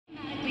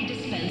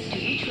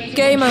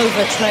Game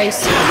over,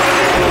 Trace.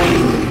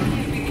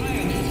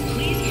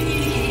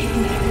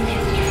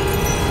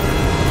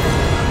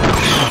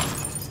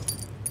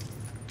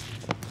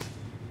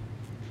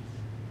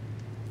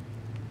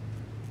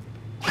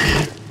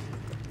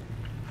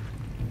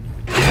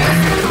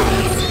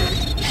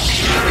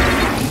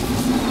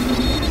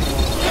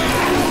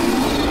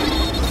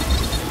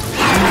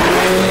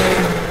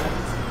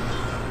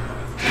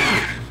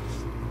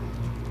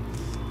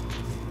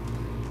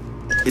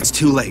 It's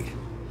too late.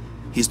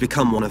 He's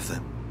become one of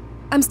them.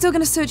 I'm still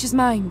gonna search his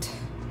mind.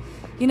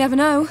 You never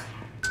know.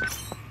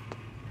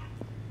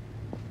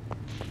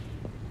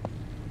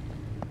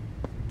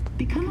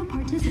 Become a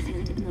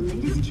participant in the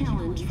latest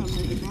challenge from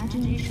the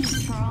imagination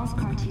of Charles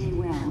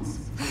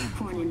Cartier-Wells.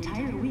 For an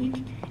entire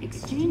week,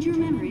 exchange your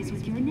memories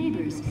with your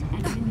neighbors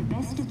and win the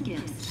best of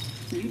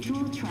gifts.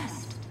 Mutual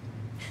trust.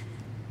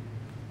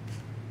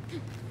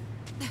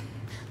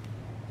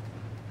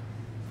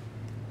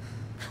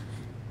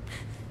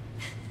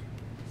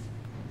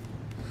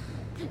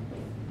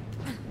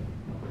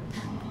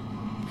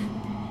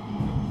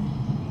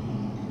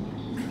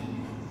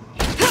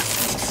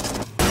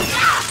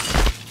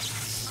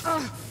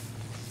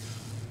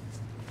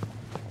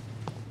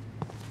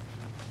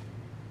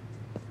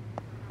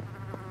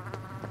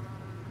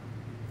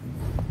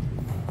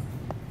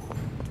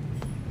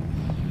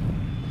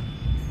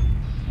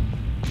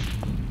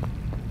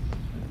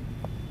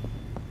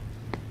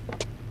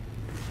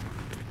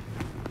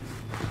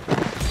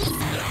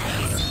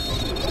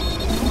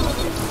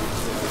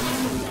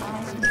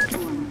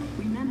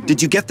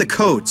 Did you get the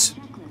codes?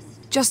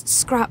 Just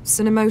scraps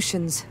and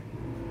emotions.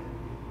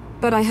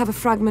 But I have a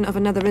fragment of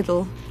another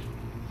riddle.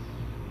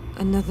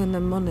 Another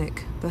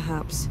mnemonic,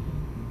 perhaps.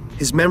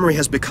 His memory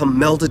has become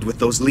melded with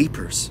those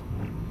leapers.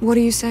 What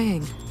are you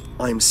saying?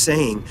 I'm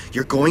saying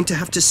you're going to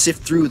have to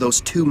sift through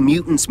those two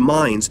mutants'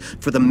 minds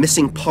for the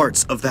missing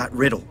parts of that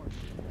riddle.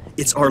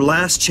 It's our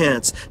last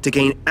chance to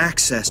gain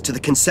access to the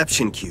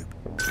conception cube.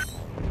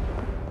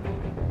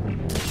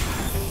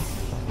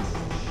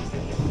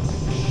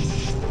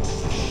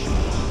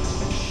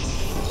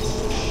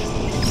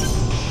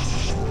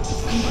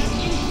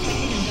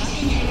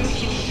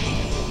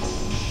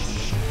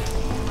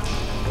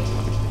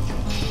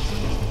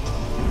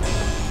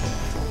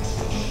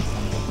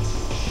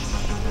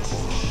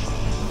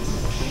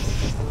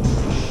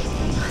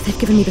 They've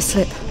given me the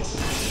slip.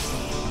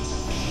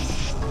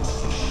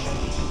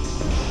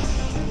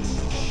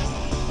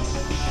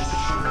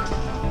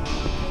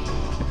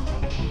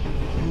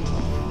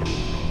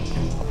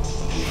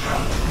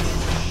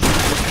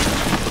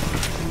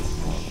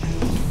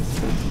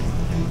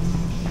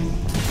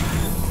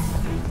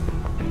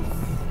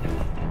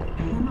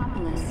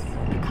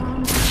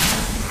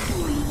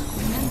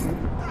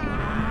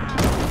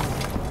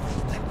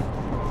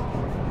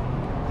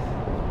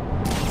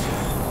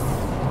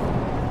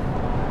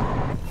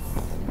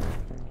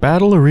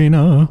 Battle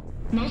arena.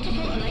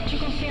 Multiple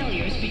electrical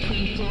failures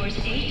between floors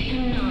 8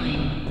 and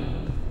 9.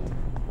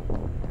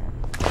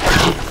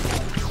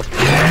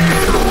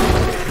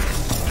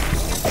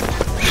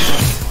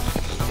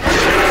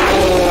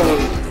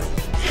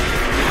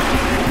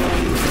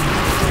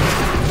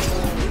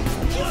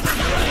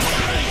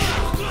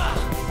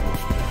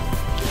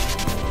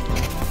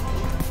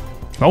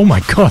 Oh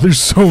my god, there's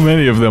so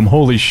many of them.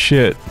 Holy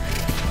shit.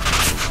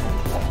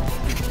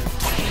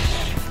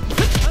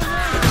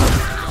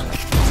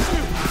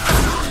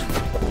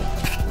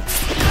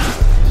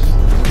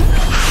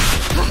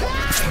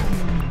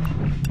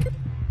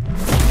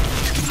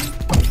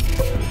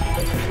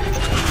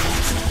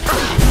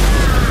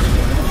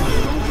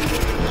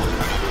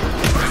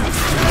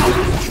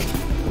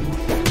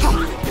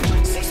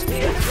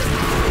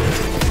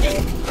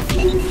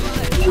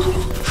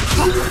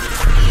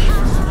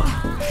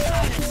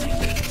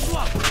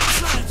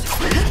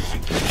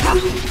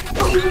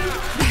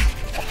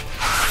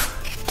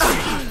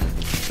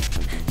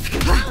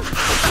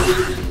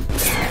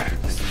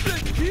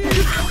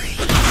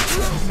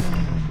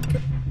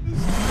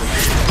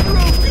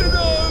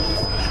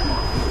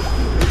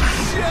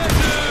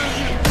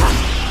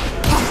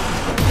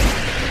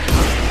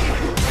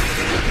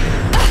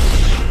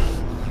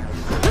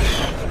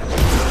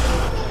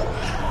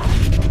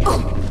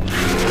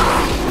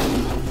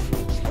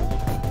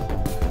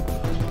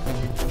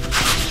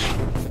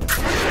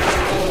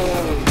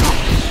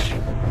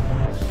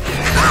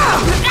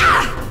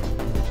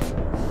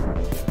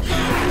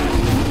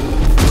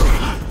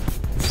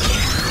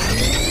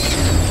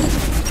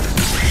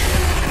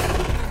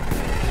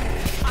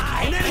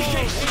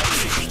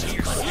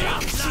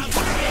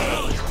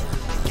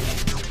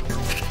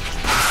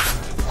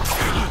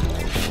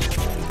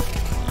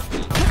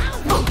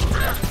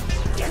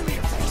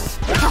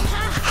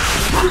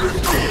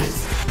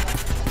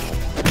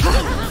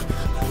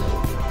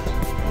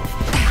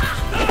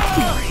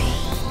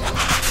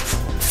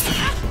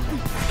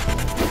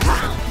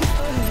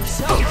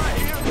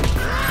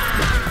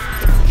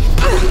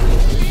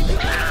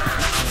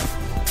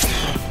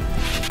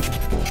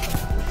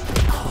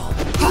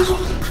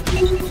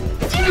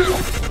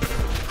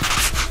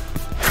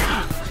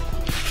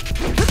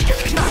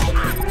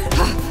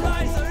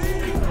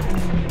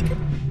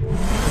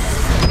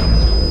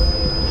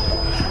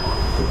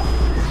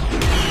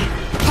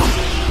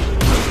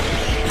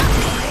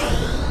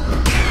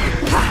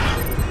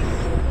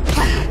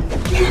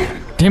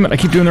 Damn it, I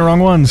keep doing the wrong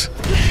ones.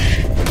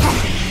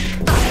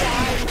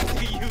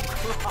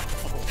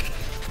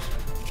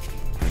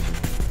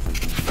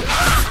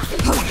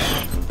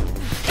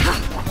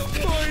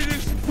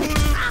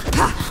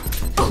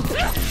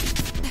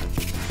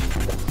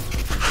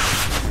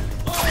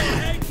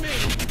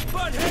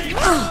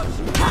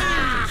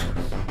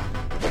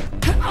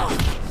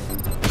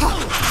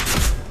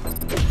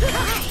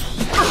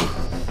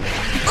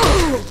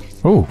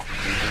 Oh.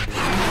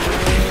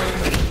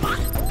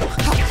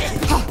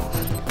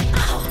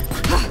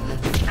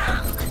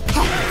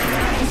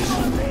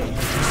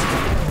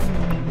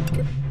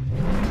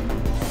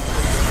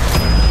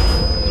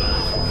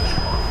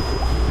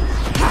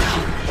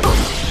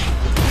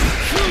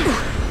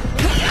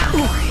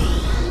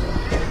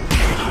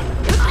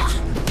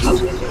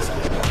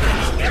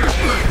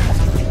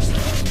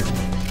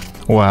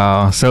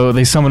 Wow, so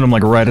they summoned them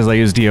like right as I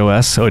used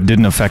DOS, so it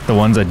didn't affect the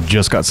ones that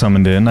just got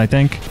summoned in, I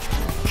think.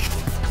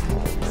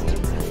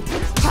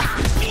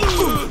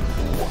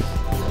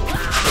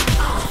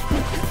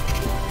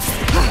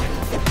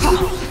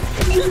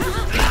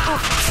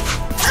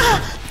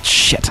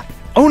 Shit.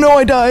 Oh no,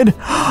 I died!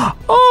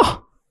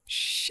 Oh!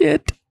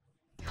 Shit.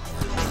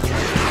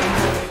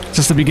 Is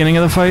this the beginning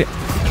of the fight?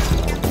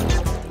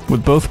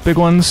 With both big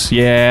ones?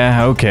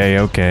 Yeah,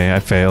 okay, I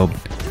failed.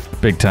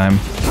 Big time.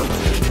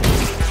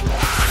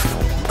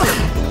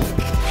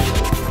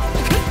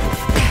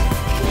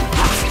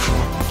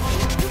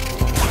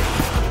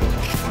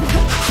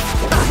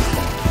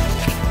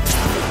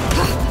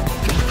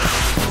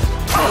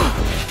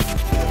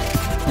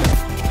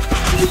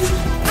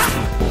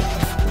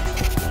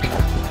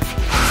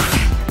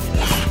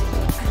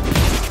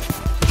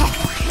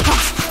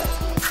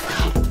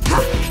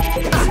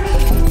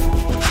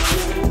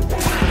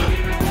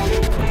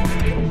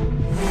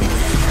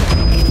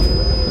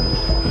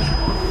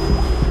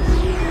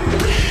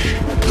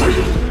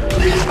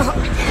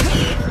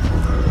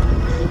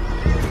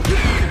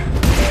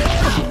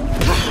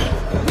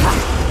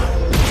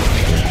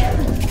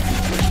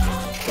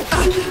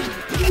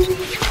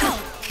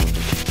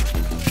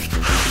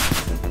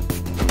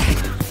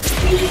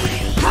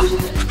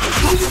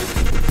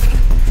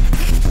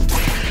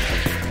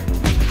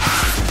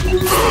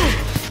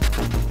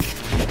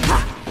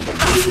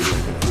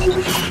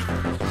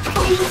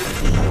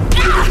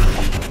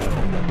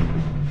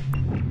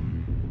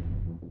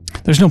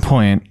 There's no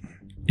point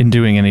in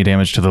doing any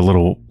damage to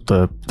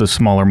the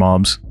smaller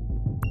mobs.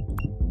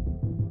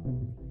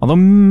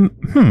 Although,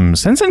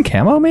 sense and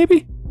camo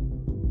maybe?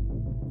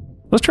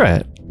 Let's try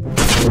it.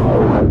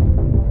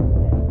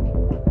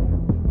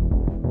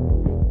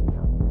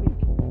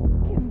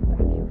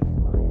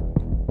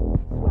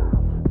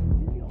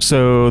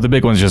 So the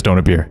big ones just don't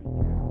appear.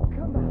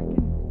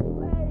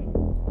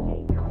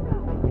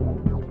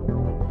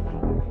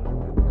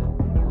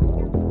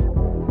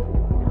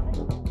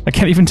 I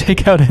can't even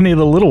take out any of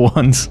the little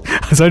ones,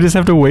 so I just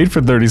have to wait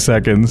for 30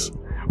 seconds.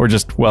 Or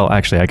just, well,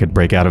 actually, I could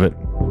break out of it.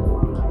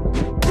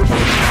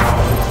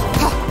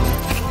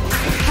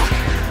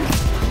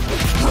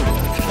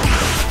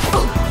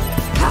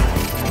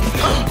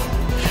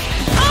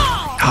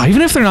 Oh,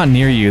 even if they're not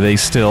near you, they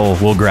still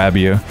will grab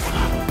you.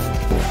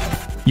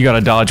 You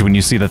gotta dodge when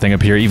you see the thing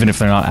appear, even if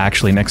they're not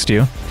actually next to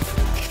you.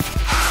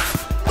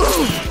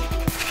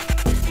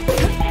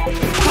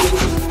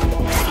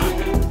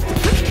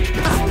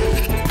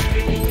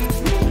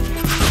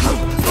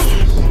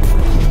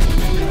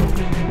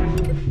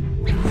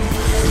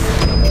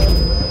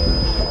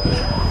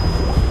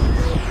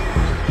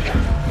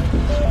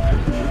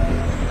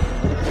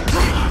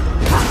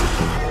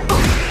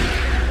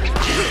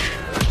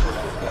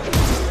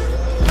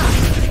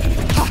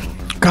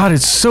 God,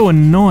 it's so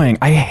annoying.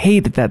 I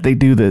hate that they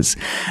do this.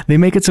 They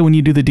make it so when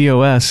you do the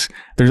DOS,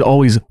 there's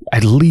always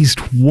at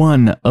least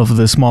one of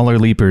the smaller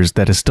leapers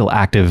that is still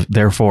active,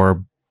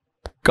 therefore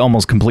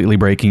almost completely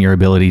breaking your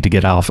ability to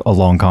get off a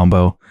long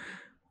combo.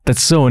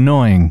 That's so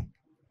annoying.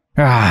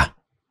 Ah.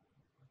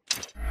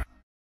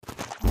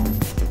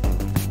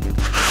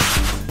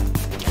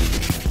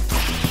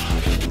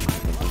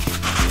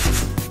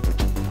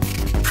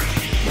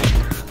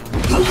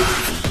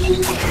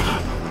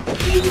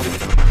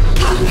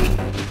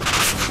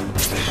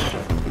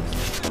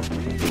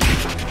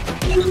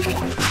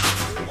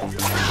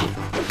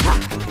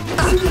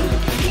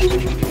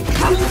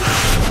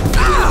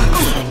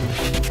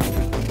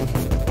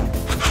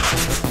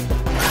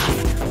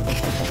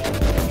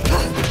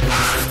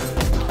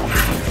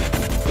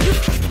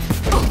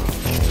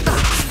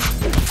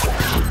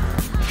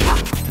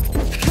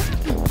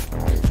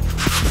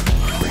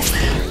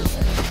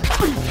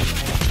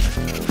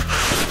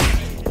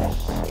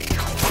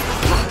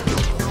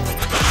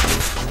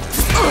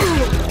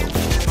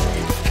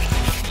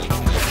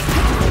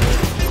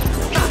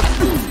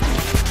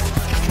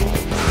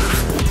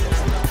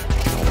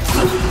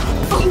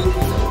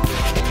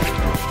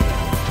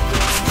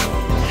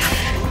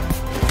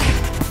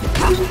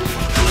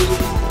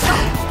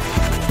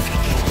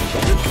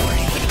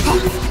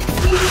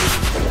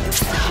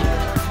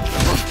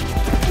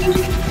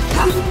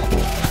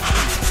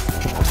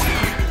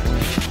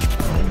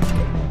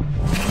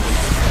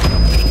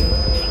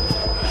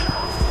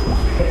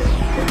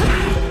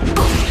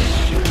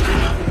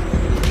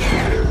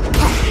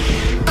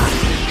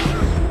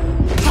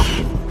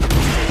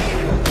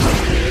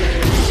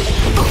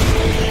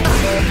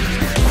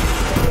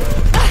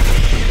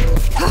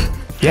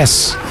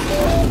 Yes!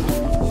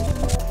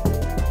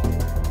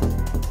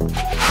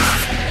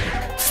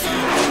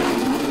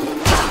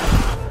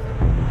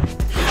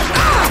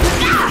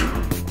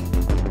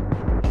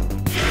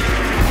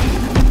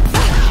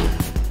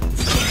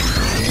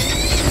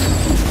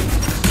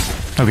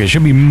 Okay, it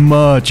should be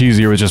much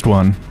easier with just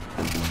one.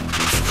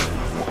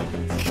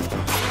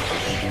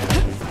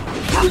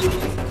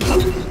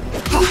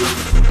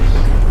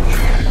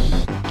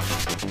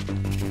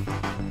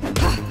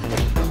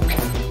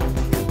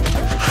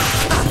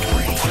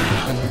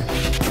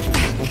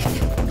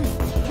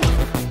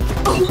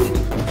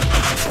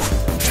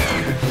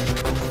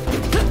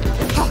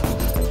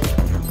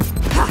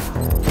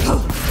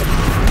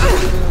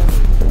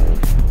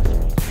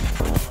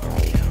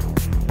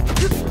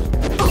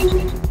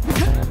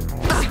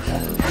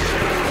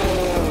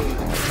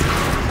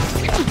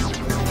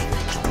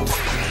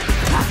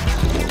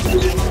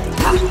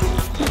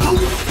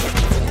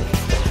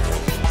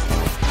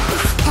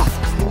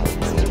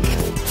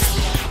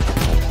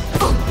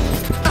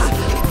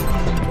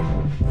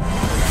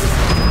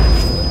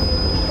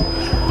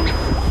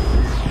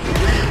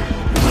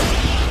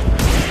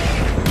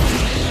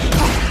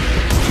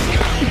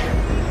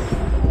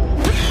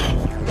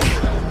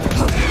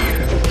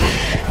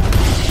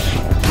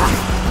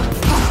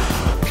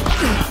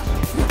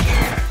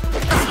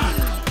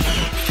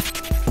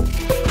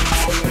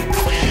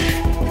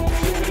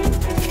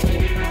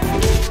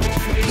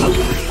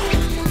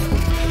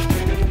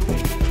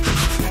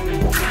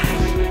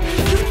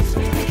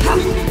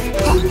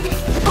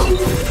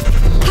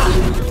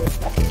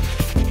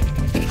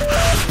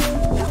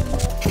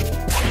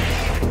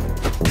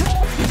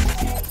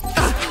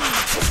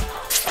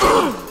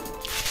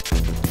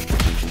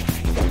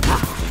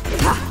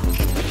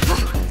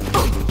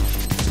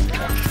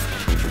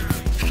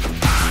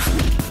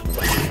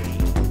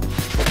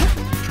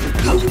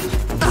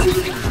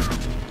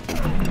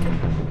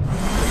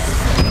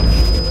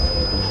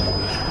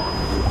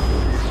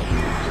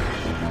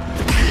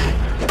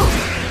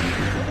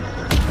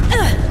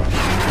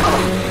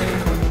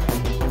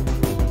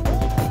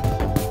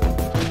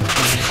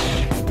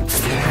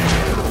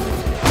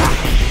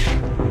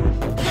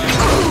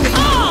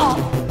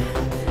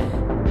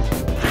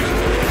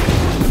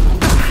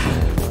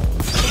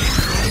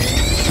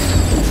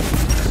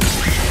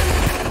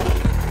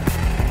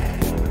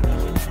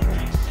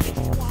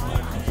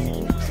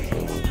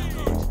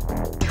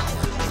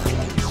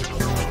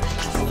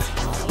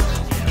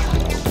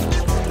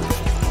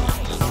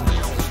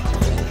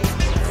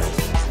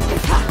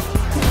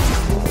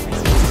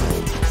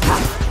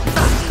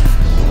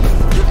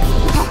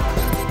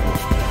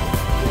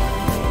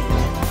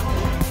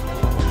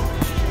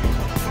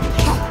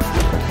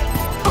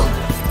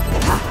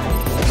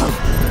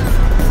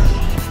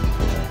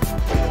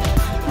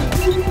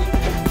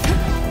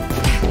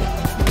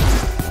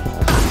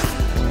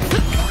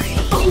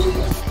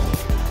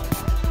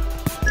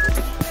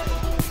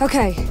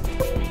 Okay.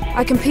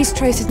 I can piece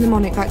Trace's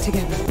mnemonic back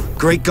together.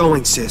 Great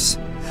going, sis.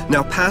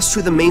 Now pass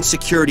through the main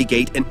security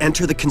gate and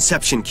enter the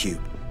conception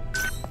cube.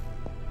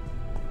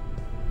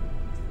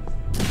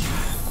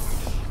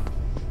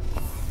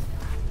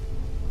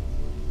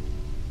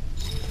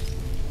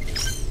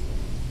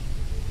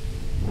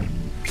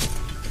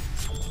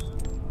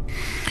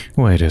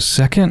 Wait a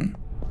second.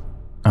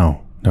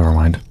 Oh, never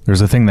mind.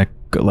 There's a thing that,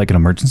 like an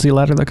emergency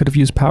ladder that could have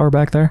used power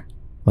back there.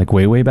 Like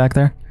way, way back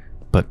there.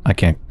 But I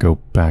can't go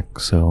back,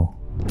 so...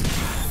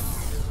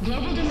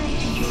 Global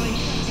domestic droid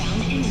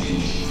shutdown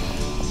imminent.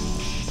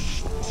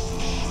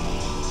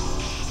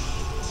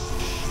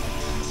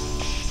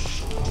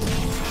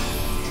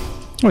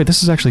 Wait,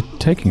 this is actually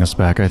taking us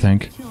back, I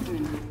think.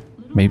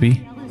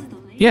 Maybe?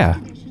 Yeah.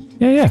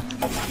 Yeah.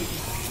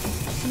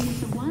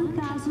 She's the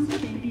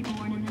 1000th baby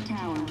born in the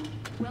tower.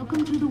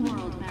 Welcome to the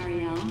world,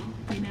 Marielle.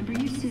 Remember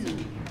you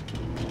soon.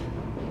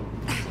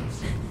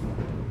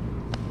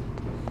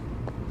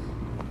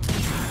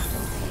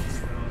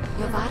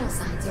 Your vital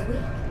signs are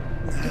weak.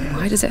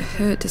 Why does it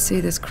hurt to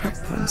see this crop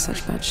pot in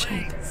such bad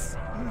shape?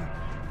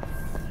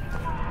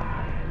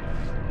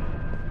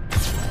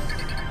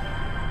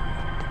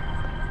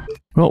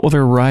 Well, while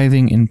they're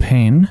writhing in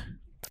pain,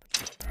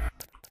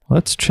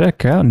 let's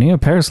check out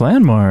Neo-Paris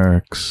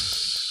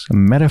landmarks.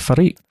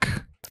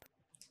 Metaphorique.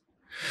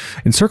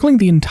 Encircling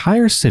the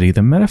entire city,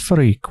 the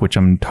Metaphorique, which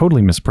I'm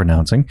totally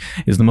mispronouncing,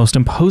 is the most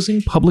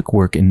imposing public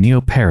work in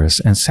Neo-Paris,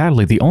 and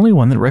sadly the only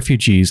one that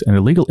refugees and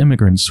illegal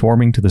immigrants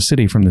swarming to the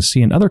city from the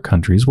sea and other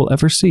countries will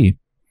ever see.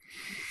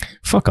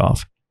 Fuck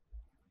off.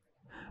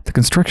 The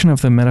construction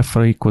of the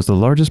Metaphorique was the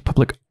largest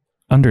public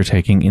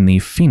undertaking in the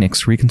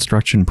Phoenix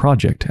Reconstruction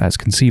Project, as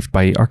conceived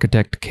by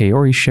architect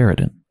Kaori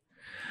Sheridan.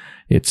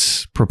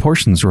 Its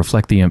proportions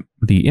reflect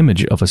the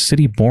image of a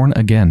city born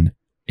again,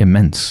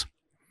 immense.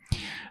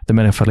 The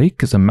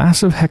Metaphorique is a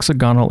massive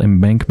hexagonal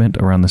embankment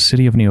around the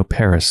city of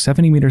Neo-Paris,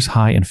 70 meters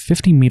high and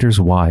 50 meters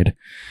wide,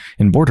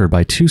 and bordered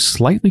by two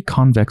slightly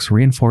convex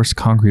reinforced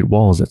concrete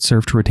walls that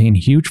serve to retain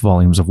huge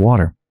volumes of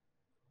water.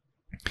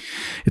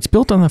 It's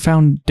built on the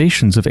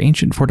foundations of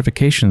ancient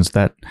fortifications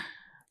that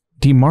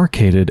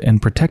demarcated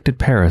and protected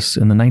Paris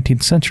in the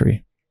 19th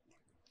century.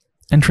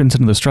 Entrance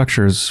into the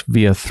structures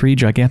via 3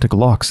 gigantic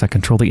locks that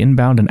control the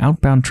inbound and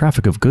outbound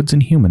traffic of goods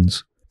and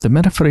humans. The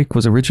Métaphorique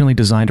was originally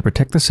designed to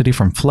protect the city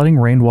from flooding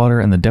rainwater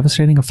and the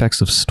devastating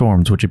effects of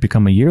storms, which had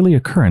become a yearly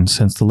occurrence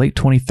since the late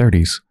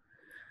 2030s.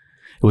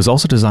 It was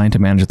also designed to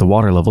manage the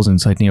water levels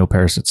inside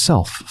Neo-Paris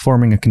itself,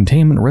 forming a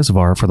containment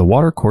reservoir for the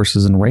water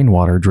courses and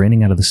rainwater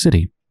draining out of the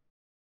city.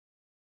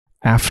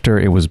 After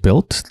it was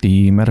built,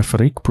 the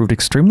Métaphorique proved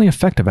extremely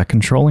effective at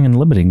controlling and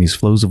limiting these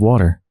flows of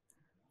water.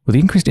 With the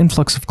increased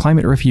influx of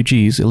climate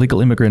refugees,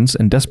 illegal immigrants,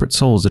 and desperate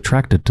souls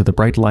attracted to the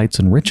bright lights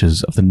and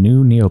riches of the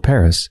new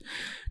Neo-Paris,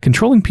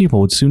 controlling people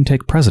would soon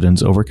take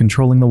precedence over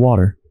controlling the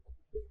water.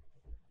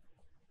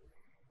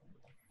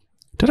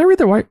 Did I read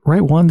the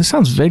right one? This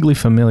sounds vaguely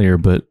familiar,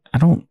 but I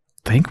don't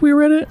think we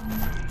read it.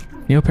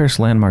 Neo-Paris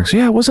landmarks.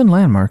 Yeah, it was in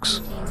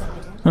landmarks.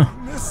 Huh.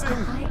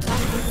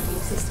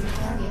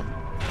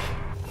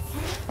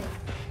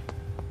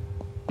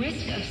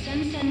 Risk of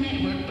Sunset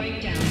network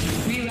breakdown.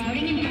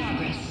 Rerouting in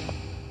progress.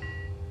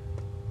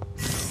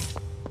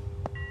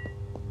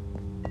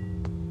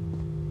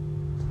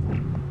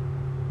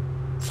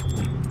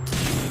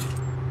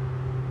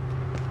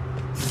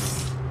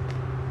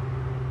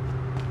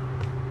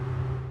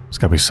 There's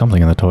gotta be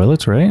something in the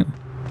toilets, right?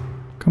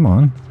 Come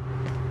on.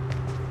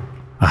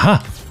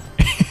 Aha!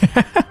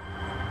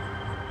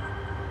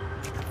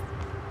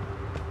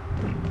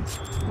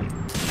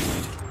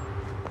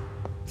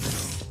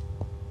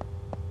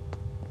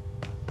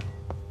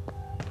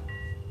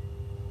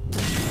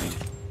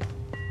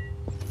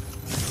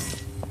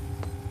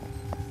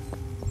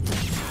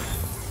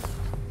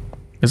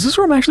 Is this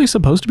where I'm actually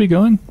supposed to be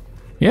going?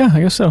 Yeah,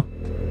 I guess so.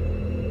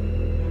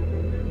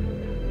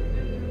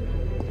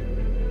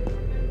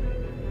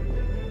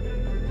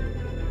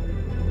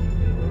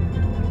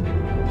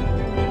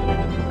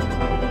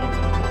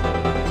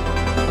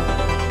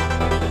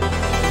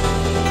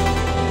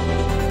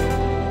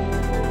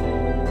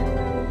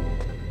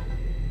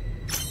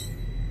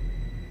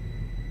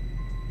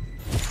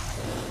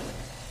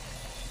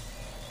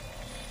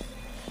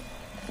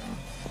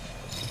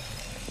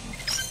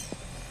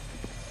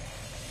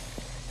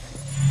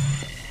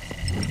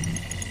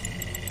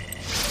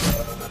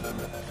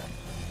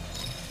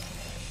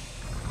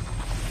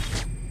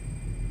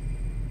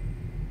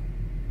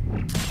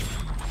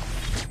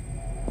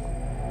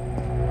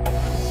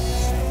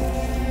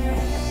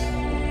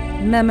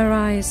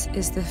 Memorize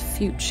is the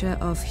future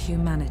of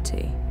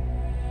humanity.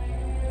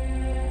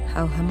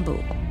 How humble.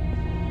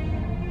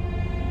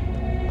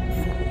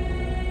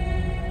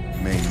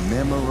 May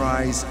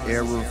memorize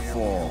error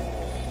fall,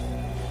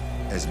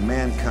 as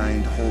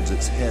mankind holds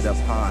its head up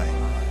high,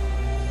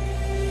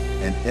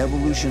 and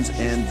evolution's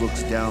end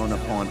looks down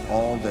upon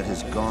all that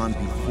has gone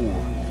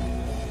before.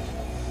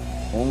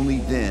 Only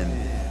then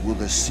will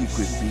the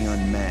secret be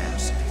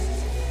unmasked.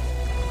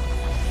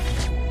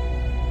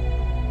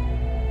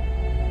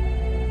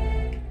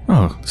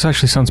 Oh, this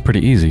actually sounds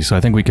pretty easy, so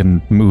I think we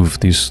can move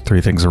these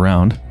 3 things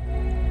around.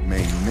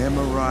 May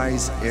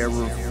memorize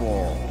error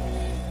fall,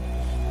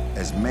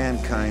 as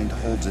mankind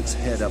holds its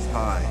head up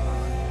high,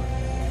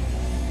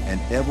 and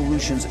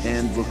evolution's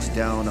end looks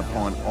down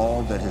upon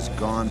all that has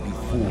gone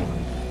before.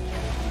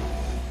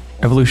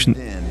 Evolution.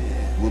 Then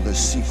will the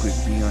secret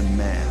be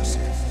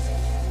unmasked.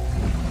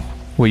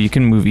 Wait, you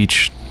can move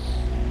each...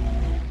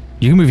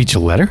 You can move each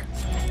letter?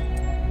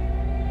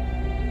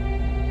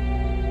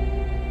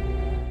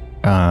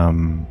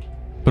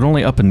 But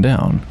only up and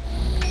down.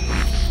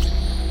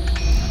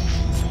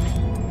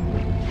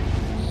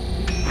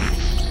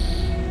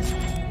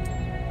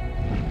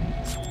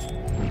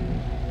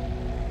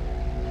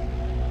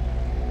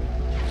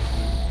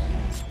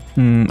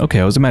 Okay,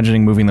 I was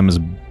imagining moving them as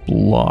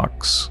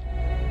blocks.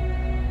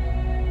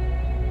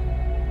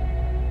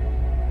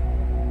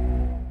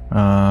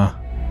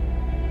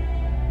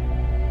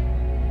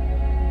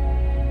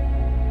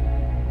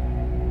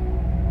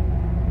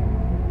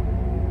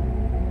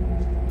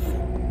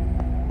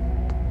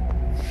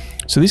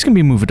 So these can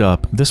be moved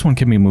up. This one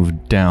can be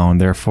moved down,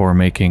 therefore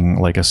making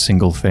like a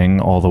single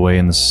thing all the way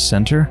in the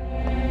center.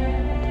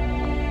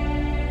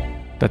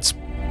 That's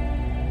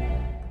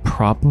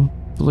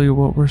probably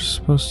what we're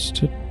supposed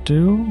to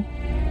do?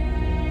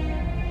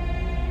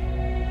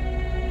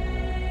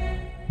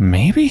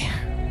 Maybe?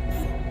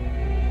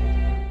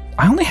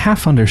 I only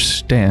half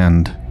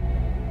understand.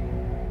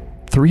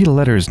 3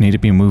 letters need to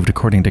be moved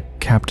according to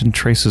Captain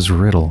Trace's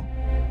riddle.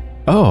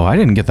 Oh, I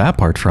didn't get that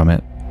part from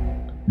it.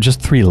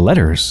 Just 3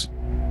 letters.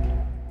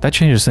 That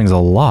changes things a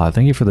lot.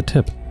 Thank you for the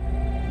tip.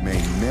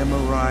 May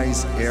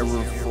memorize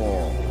error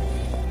fall,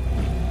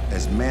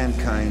 as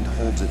mankind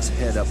holds its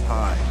head up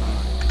high,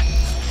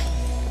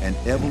 and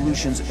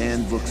evolution's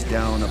end looks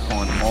down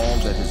upon all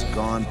that has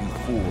gone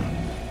before.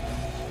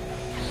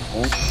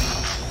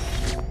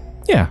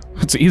 Yeah,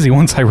 it's easy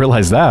once I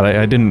realized that.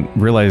 I didn't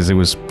realize it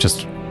was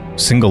just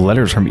single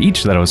letters from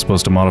each that I was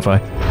supposed to modify.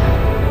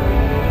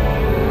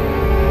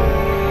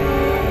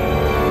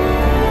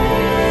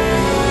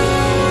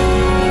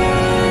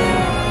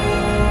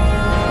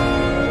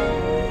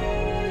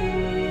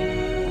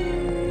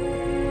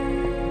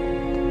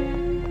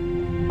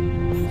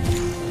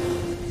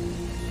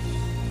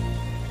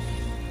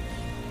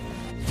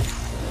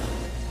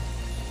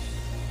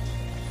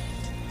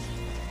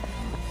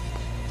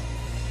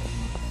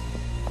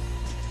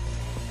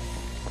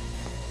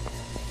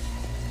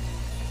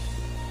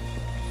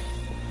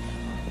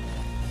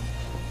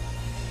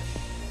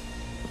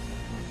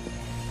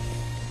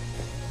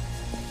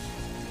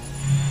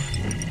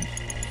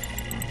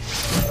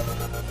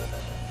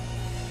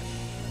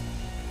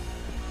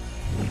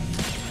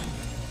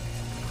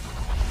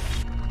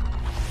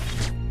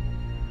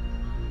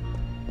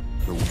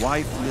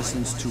 wife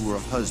listens to her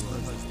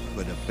husband,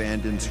 but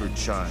abandons her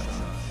child.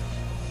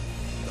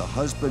 The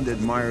husband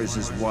admires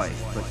his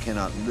wife, but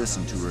cannot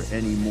listen to her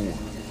anymore.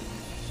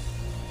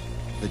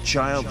 The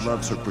child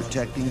loves her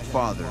protecting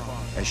father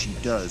as she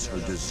does her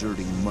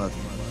deserting mother.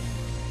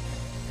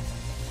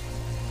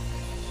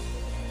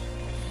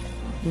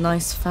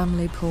 Nice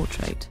family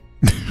portrait.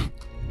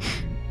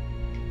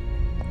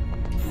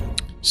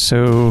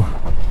 So,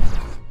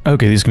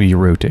 okay, these can be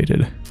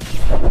rotated.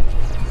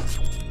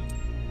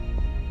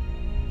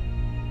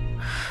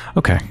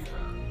 Okay.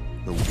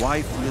 The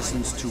wife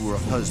listens to her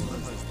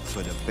husband,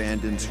 but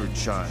abandons her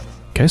child.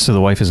 Okay, so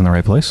the wife is in the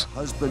right place. The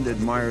husband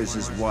admires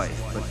his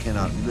wife, but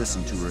cannot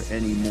listen to her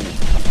anymore.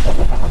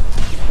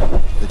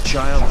 The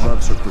child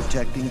loves her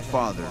protecting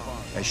father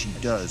as she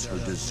does her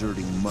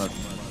deserting mother.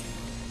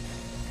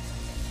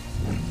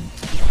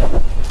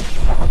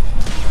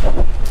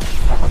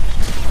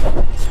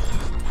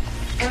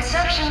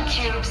 Conception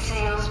cube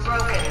seals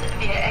broken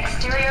via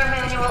exterior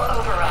manual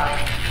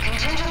override.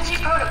 Contingency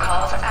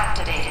protocols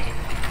activated.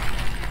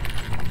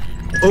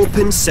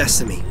 Open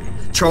sesame.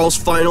 Charles'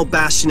 final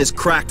bastion is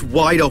cracked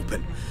wide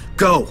open.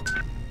 Go!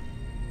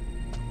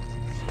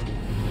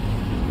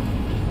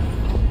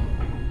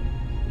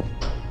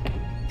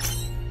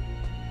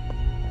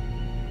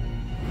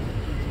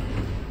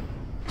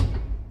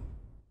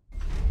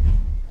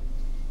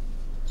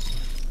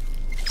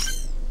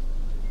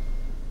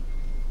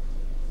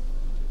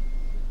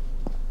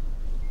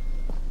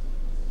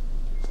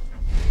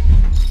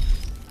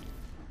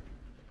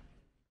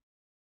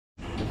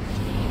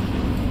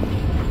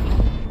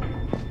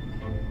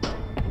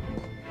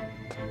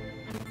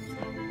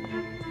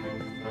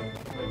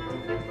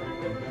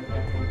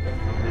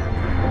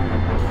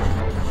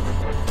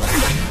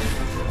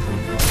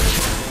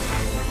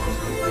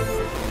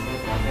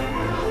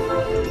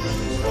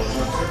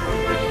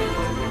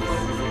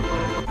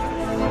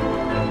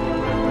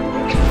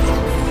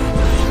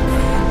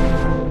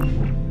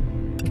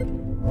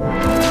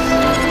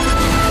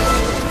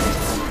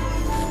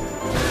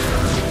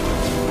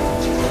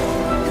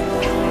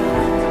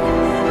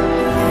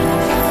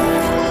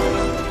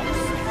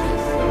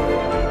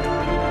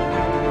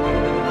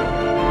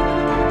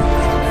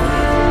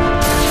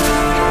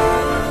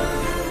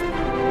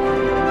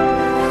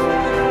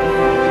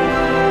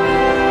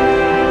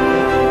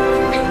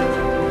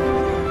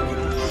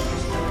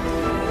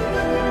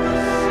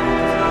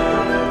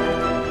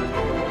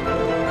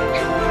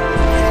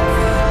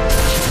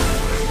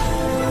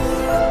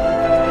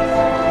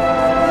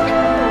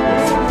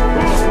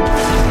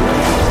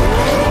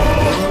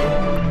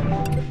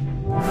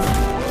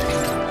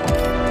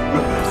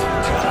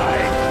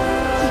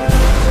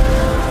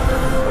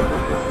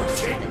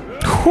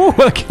 Whew,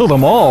 I killed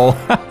them all.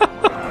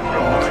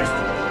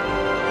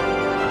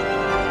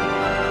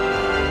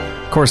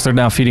 Of course, they're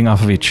now feeding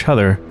off of each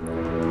other.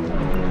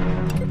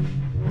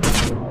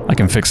 I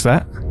can fix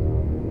that.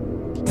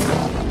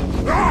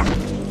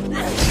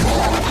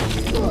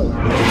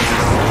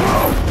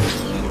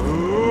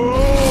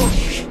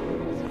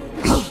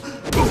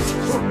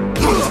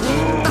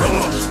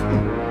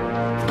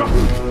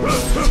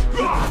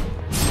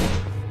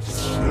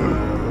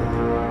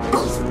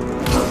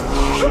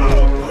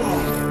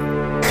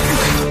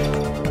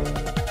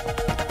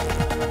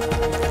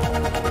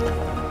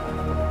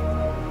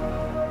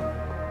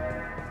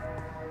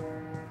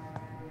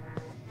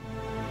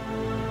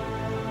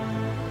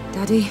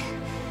 Daddy,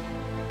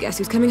 guess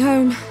who's coming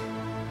home?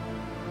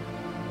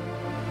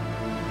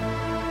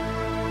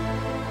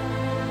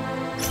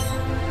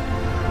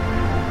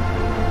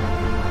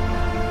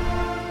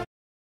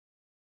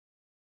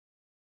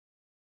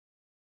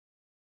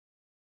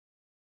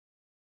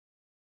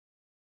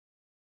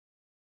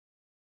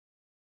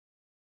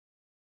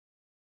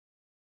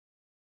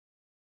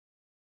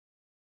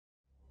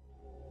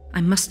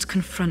 I must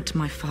confront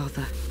my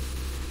father.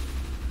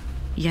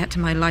 Yet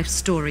my life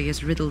story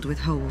is riddled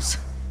with holes.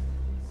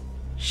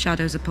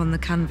 Shadows upon the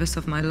canvas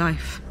of my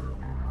life.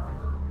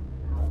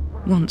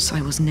 Once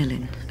I was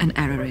Nilin, an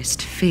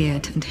errorist,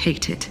 feared and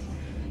hated,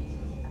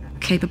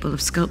 capable of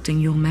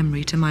sculpting your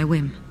memory to my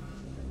whim.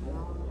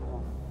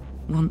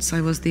 Once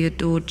I was the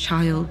adored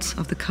child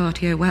of the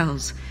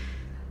Cartier-Wells,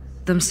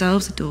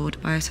 themselves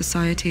adored by a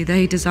society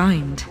they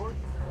designed.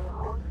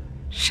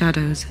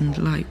 Shadows and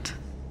light.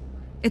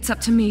 It's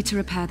up to me to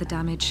repair the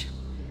damage,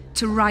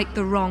 to right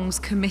the wrongs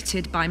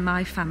committed by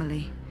my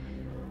family,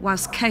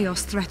 whilst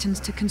chaos threatens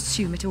to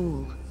consume it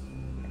all.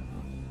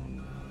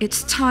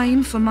 It's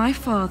time for my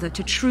father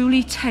to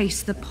truly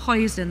taste the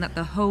poison that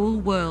the whole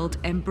world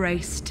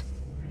embraced.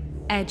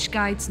 Edge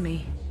guides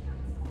me,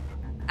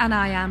 and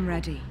I am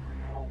ready.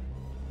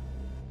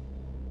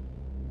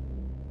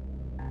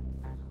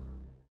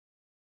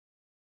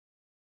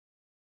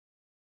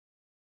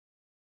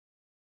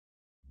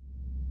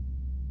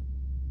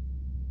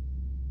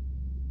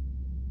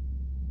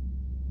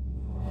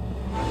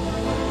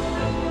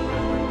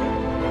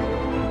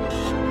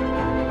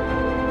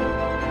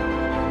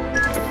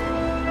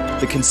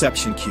 The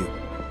conception cube,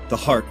 the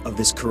heart of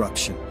this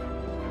corruption.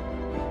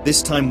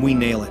 This time we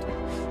nail it.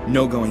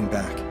 No going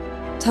back.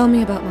 Tell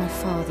me about my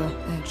father,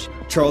 Edge.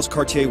 Charles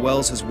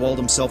Cartier-Wells has walled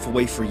himself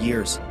away for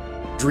years,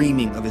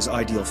 dreaming of his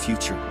ideal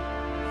future.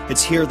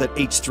 It's here that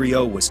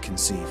H3O was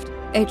conceived.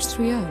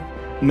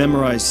 H3O?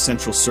 Memorized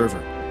Central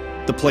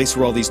Server, the place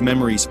where all these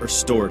memories are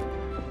stored.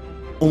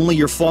 Only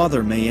your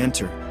father may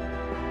enter.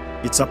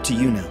 It's up to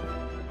you now.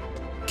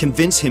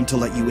 Convince him to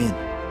let you in.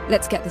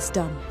 Let's get this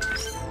done.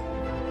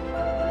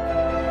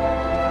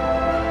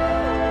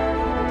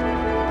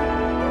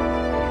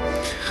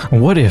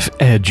 What if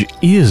Edge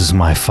is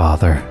my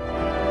father?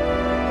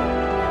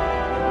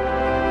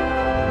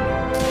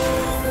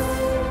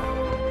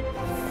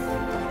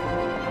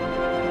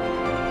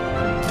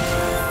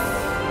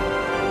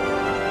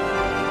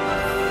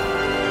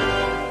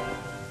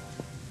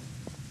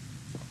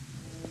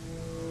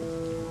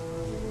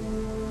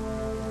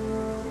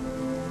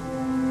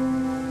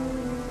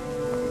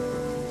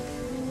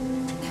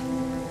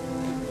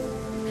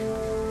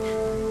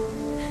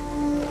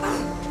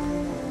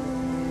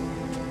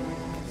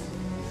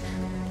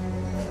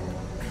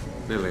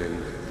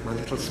 Millen, my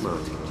little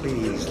smarty,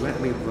 please let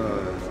me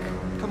work.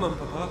 Come on,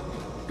 Papa.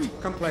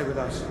 Come play with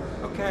us,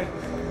 okay?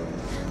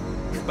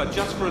 But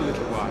just for a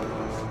little while.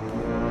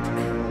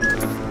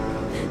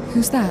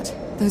 Who's that?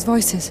 Those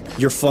voices?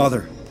 Your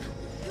father.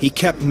 He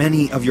kept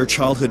many of your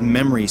childhood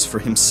memories for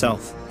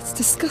himself. It's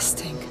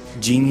disgusting.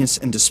 Genius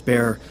and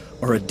despair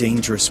are a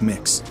dangerous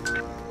mix.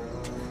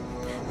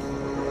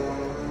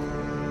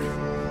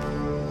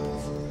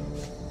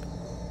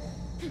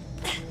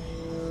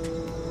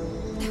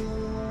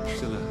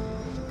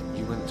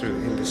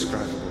 Through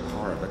indescribable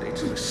horror, but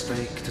it's a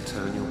mistake to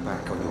turn your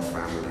back on your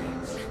family.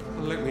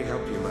 Well, let me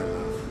help you, my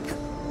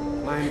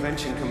love. My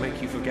invention can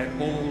make you forget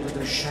all that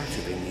is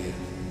shattered in you.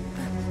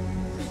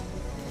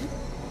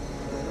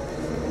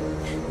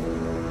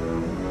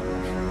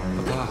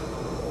 Papa,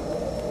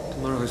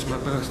 tomorrow is my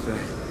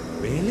birthday.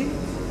 Really?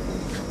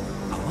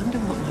 I wonder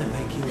what might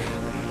make you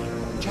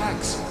happy.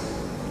 Jax!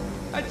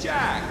 A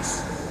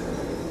Jax!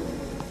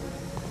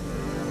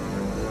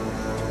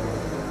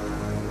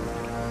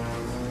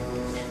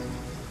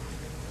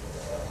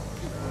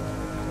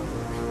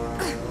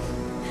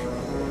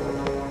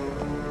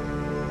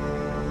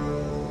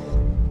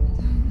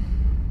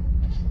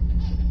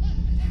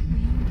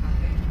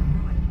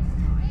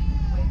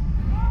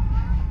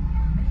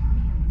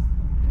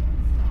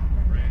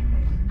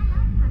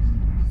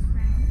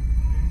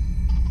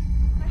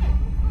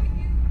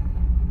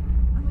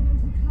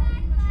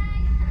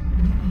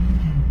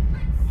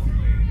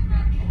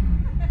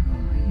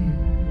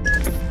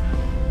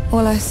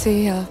 All I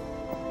see are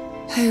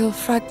pale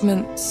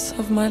fragments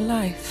of my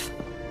life.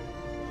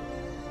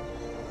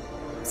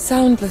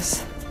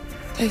 Soundless,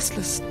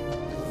 tasteless,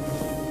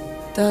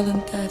 dull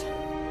and dead.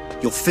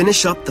 You'll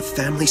finish up the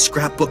family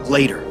scrapbook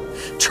later.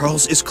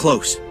 Charles is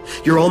close.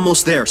 You're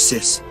almost there,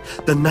 sis.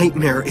 The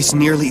nightmare is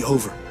nearly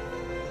over.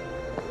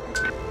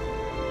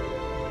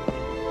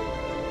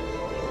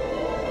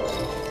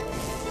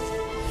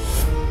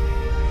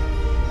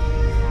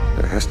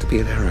 There has to be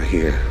an error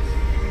here.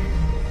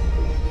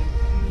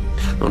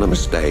 Not a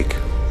mistake.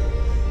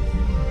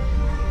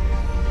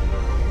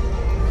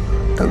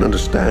 Don't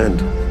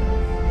understand.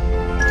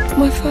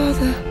 My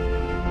father.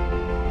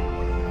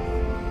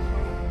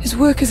 His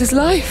work is his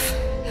life.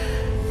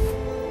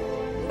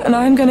 And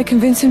I'm going to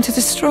convince him to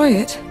destroy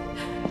it.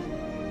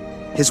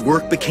 His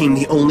work became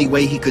the only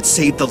way he could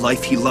save the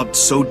life he loved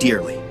so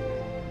dearly.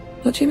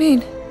 What do you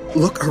mean?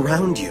 Look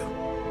around you.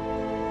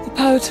 The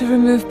power to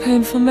remove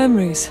painful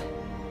memories.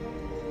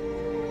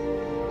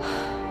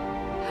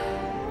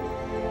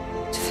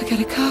 Get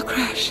a car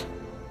crash.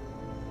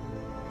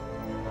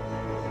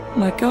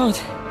 My God,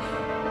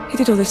 he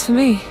did all this for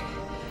me.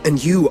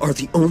 And you are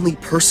the only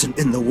person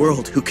in the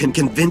world who can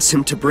convince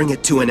him to bring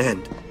it to an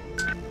end.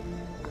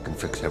 I can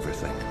fix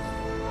everything.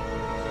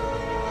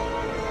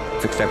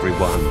 Fix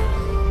everyone.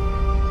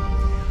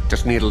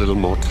 Just need a little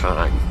more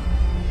time.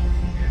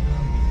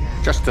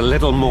 Just a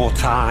little more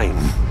time.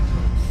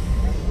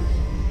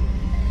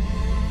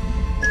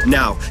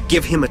 Now,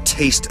 give him a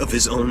taste of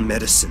his own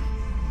medicine.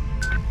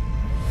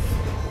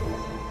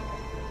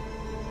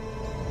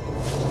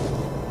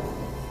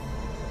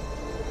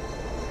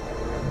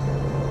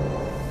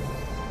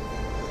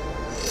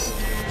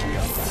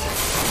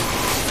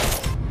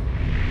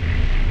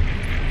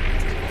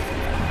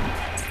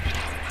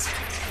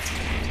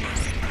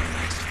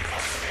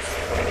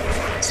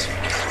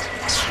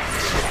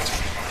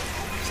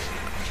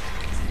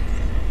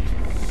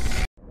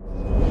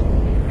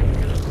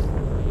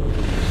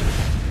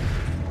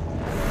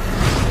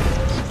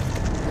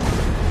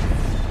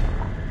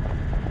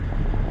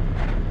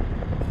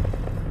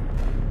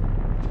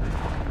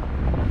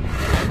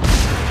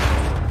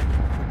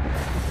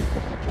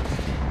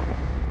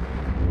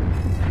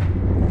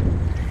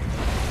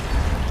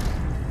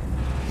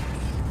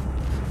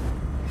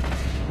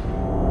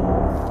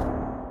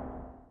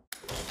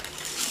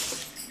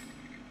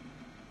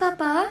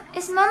 Papa,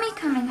 is Mummy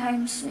coming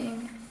home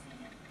soon?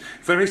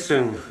 Very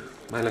soon,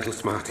 my little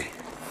smarty.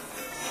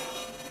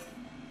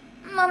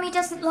 Mummy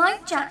doesn't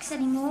like Jax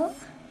anymore.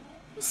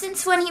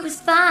 Since when he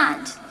was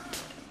bad.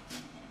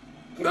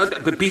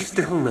 But be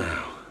still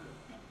now.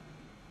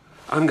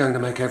 I'm going to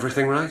make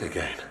everything right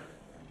again.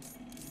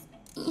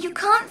 You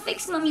can't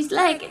fix Mummy's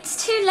leg.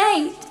 It's too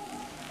late.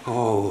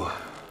 Oh,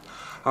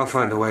 I'll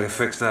find a way to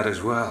fix that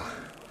as well.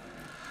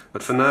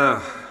 But for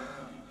now,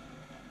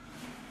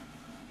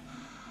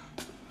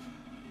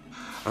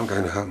 I'm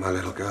going to help my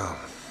little girl.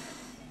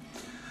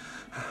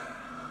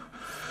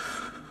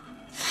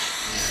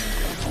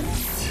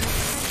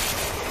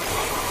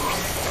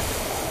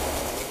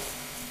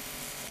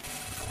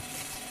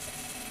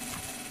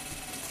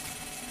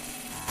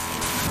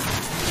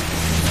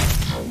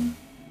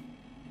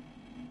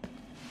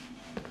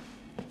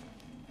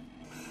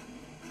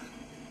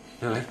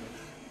 Nelly?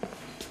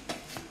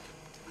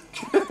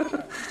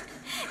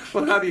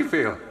 Well, how do you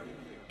feel?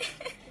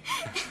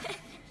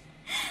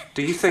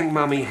 Do you think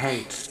Mummy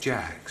hates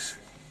Jax?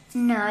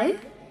 No.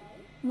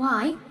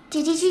 Why?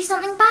 Did he do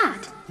something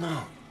bad?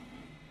 No.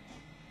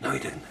 No, he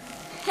didn't.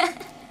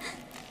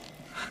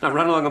 Now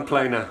run along and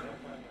play now.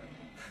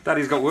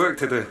 Daddy's got work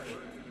to do.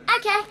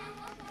 Okay.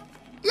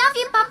 Love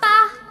you,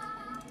 Papa.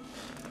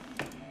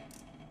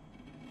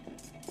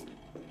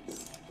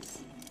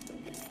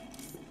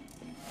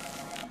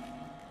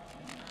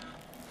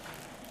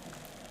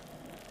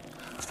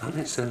 I've done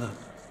it, Zilla.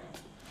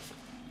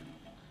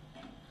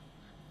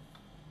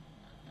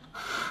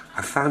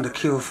 I found a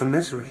cure for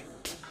misery.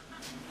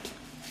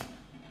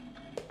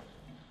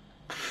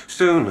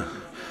 Soon,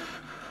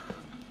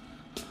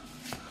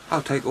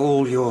 I'll take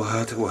all your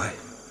hurt away,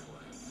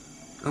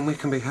 and we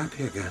can be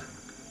happy again.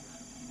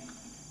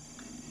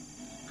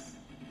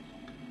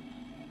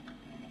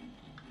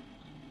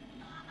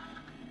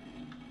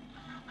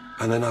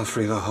 And then I'll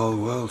free the whole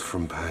world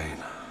from pain.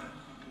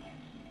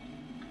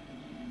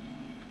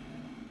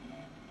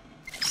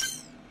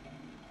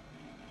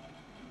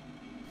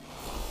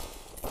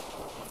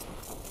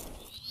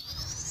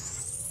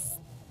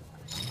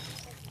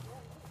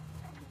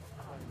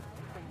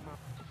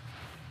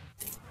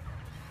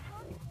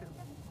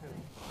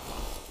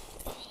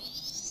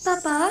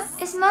 Papa,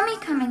 is Mummy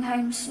coming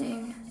home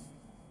soon?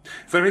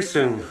 Very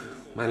soon,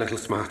 my little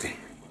smarty.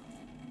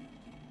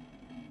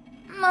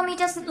 Mummy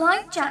doesn't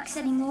like Jax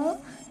anymore.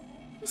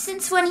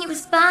 Since when he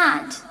was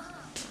bad.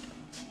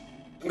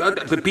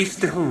 But be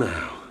still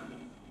now.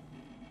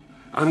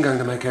 I'm going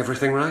to make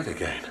everything right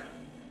again.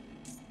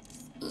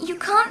 You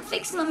can't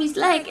fix Mummy's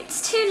leg.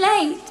 It's too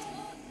late.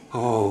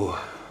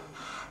 Oh,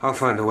 I'll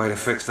find a way to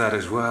fix that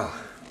as well.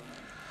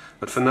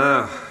 But for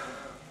now,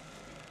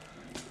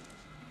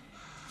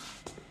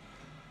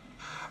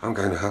 I'm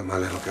going to help my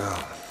little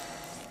girl.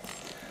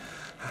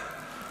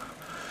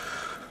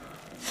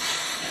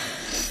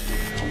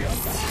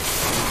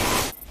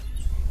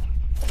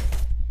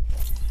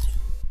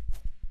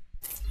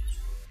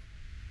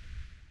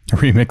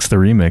 Remix the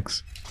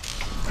remix.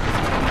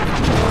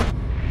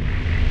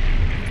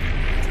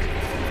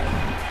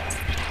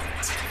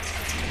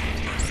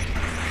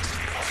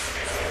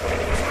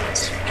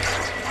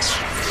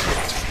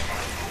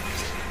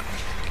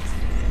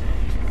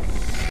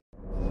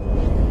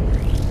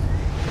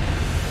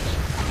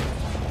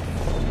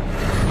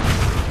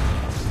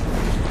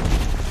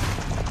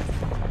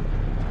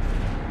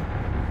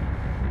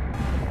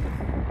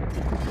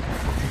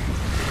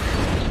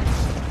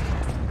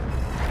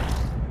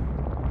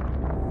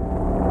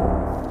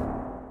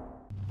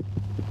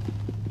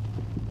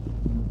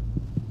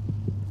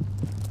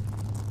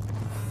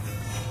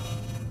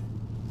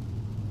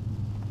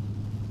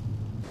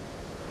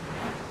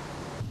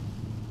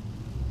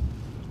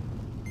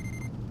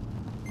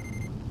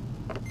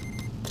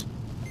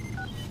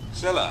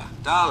 Zilla,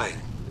 darling,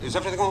 is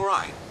everything all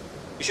right?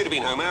 You should have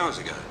been home hours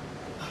ago.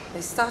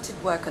 They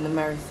started work on the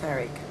Mary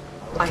Ferrick.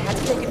 I had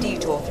to take a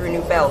detour through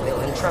New Belleville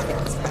and traffic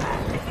was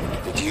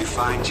bad. Did you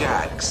find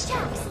Jax?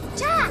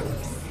 Jax!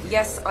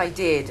 Yes, I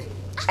did.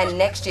 And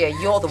next year,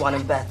 you're the one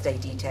in birthday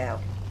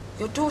detail.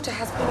 Your daughter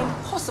has been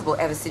impossible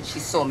ever since she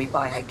saw me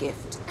buy her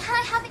gift. Can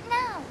I have it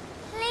now?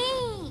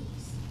 Please.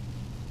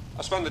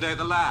 I spent the day at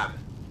the lab.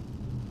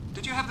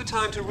 Did you have the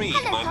time to read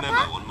Hello, my Papa.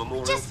 memo on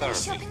memorial Just therapy?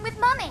 finished shopping with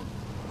Mummy.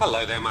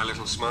 Hello there, my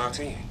little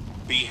smarty.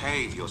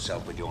 Behave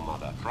yourself with your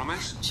mother,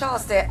 promise?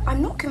 Charles, dear,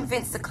 I'm not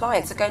convinced the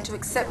clients are going to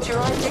accept your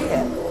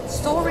idea.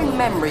 Storing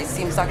memories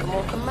seems like a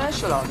more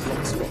commercial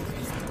argument to me.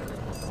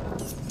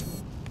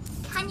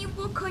 Can you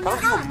walk on your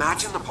Can't you hands?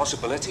 imagine the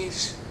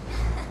possibilities?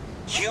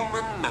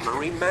 Human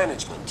memory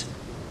management.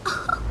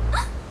 I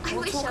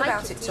We'll wish talk I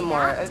about could it do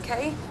tomorrow, that.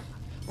 okay?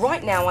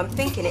 Right now, I'm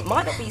thinking it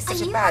might not be such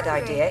Are a you bad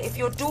hungry? idea if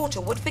your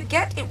daughter would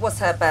forget it was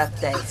her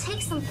birthday. I'll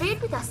take some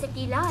food with us if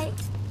you like.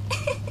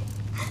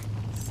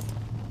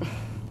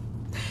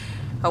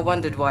 I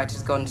wondered why it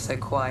has gone so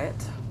quiet.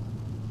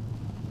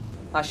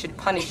 I should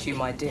punish you,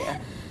 my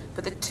dear,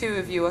 but the two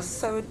of you are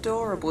so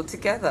adorable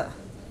together.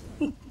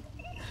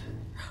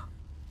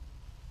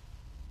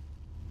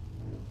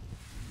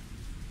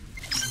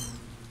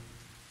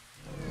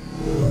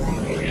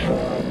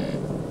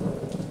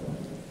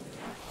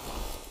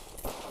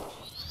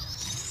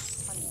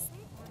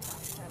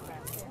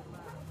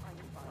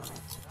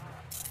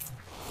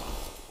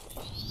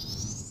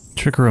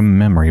 Trigger a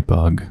memory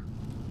bug.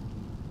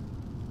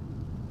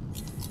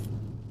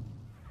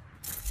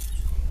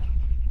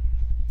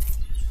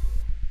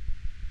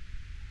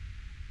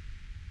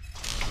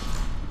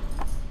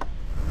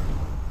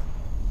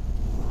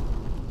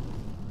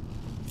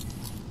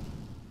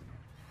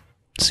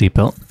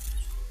 seatbelt.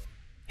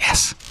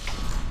 Yes.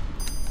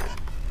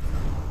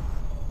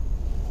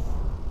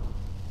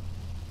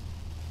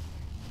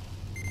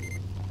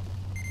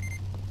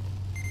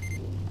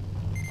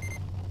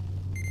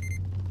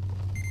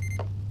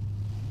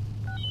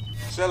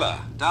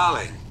 Zilla,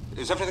 darling,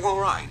 is everything all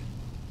right?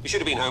 You should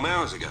have been home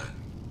hours ago.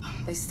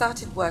 They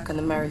started work on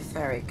the Mary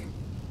Ferrig.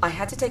 I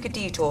had to take a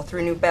detour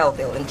through New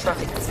Belleville and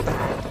traffic was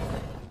bad.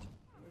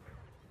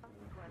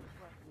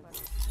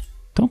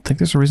 Don't think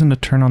there's a reason to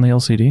turn on the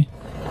LCD.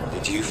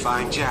 Did you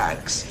find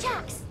Jax?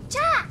 Jax!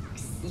 Jax!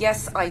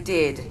 Yes, I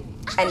did.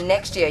 And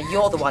next year,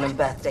 you're the one on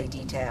birthday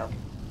detail.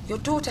 Your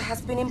daughter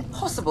has been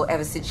impossible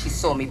ever since she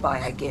saw me buy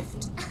her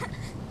gift.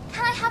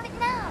 Can I have it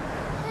now?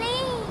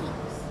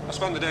 Please? I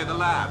spent the day at the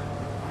lab.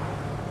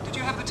 Did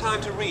you have the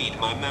time to read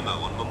my memo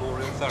on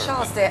memorial therapy?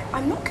 Charles, dear,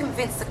 I'm not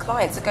convinced the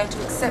clients are going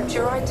to accept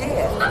your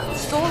idea.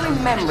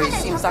 Storing memories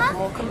seems like a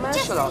more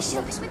commercial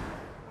argument.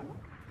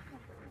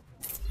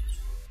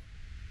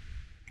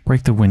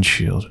 Break the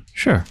windshield.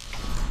 Sure.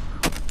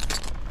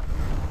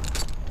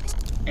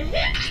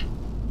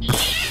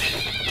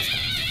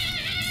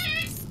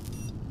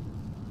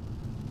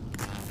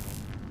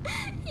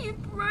 You're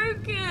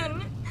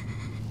broken.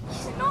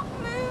 He's not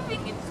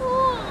moving at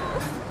all.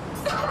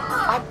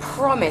 I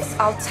promise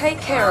I'll take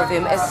care of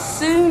him as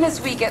soon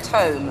as we get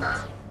home.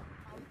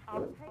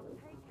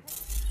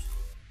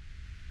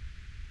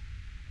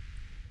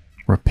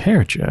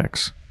 Repair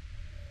Jax.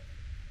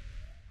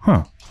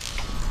 Huh.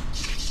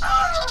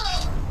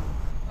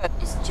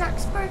 Is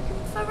Jax broken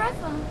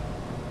forever?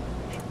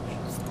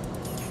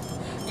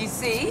 You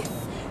see?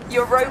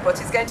 Your robot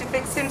is going to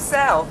fix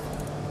himself.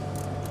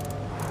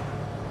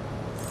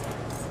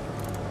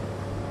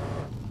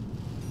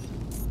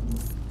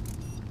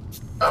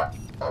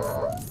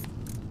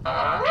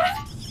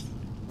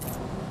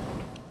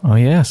 Oh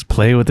yes,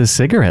 play with a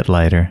cigarette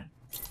lighter.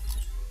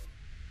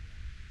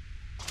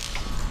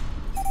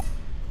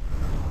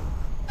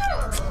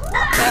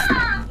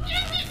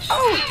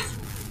 Oh!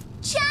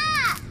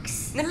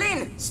 Jax!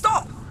 Nalin,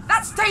 stop!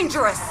 That's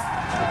dangerous!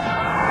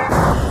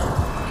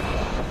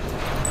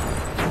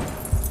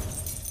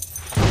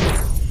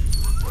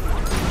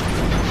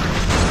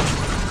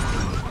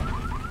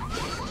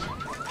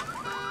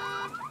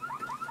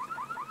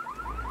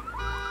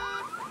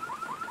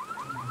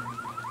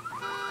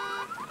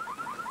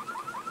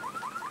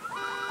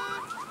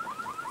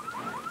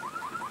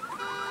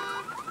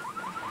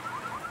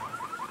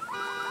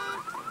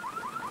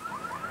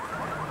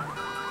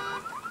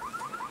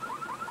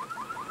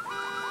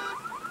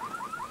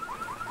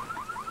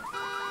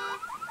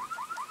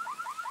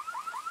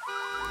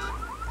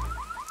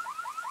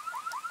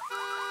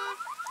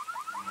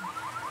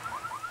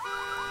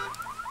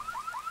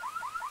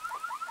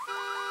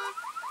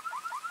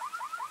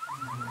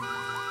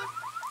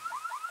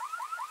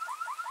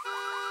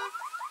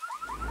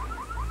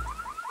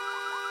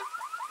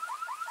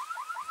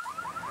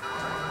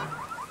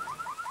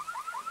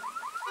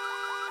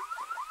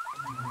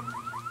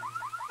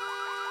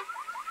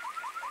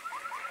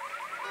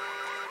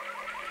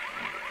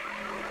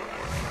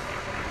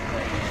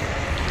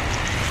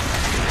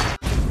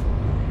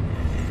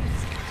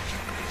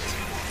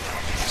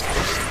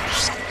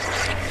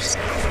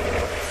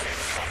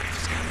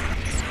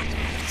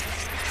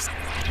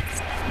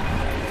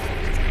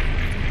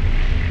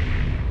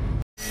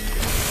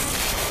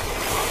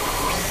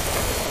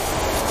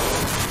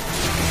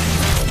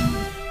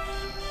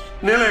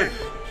 Nilly!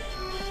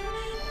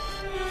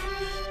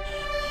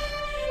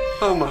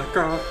 Oh my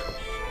god.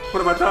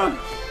 What have I done?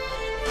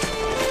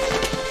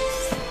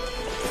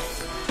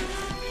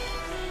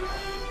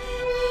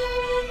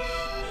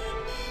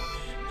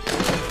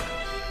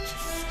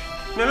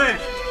 Nilly!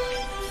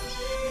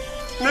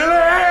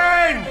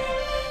 Nilly!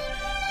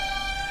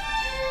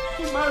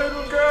 My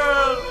little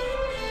girl!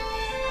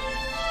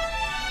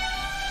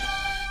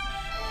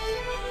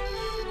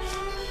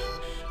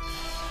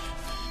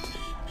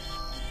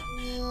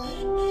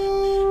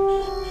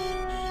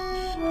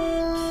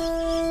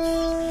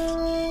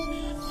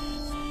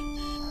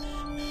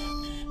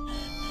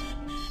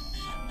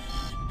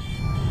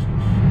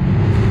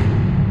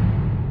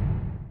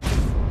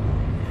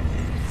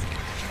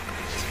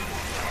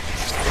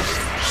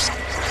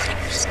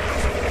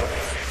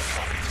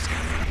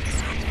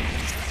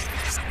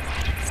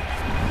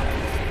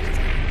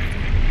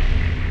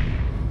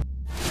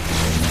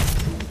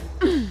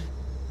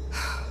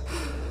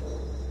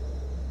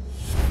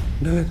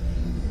 Nilly.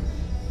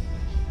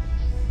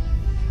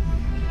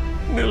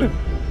 Nilly.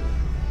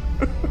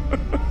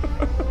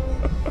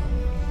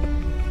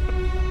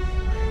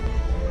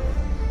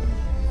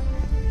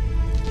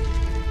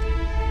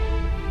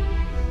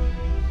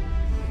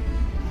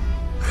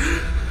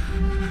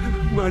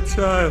 My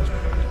child.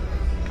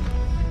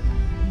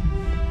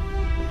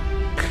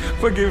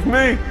 Forgive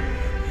me.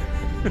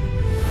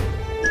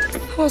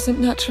 I wasn't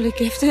naturally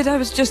gifted. I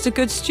was just a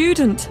good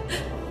student.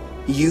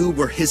 You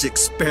were his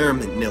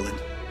experiment, Nilin.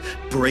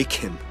 Break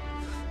him.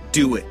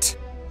 Do it.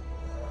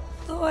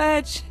 Oh,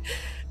 Edge.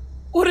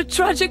 What a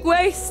tragic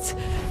waste.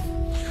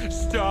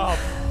 Stop.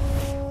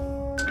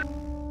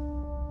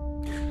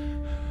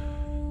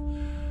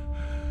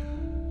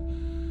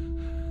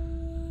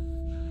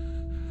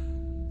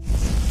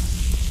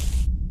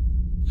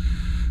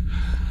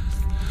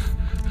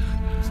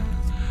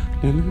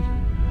 The remix.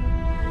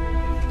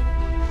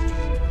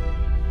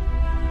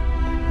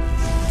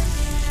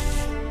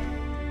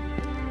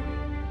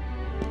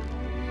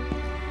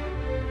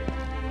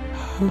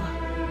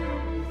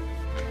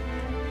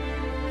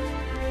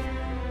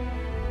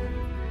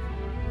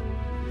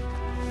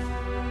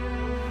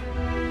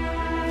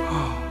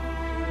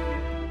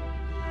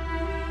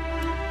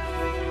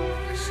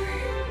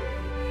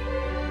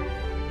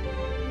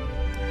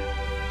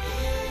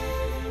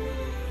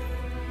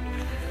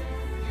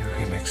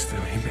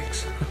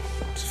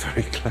 It's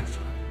very clever.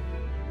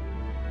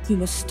 You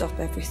must stop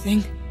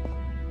everything,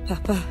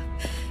 Papa.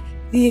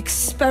 The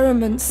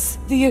experiments,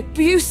 the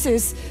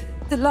abuses,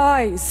 the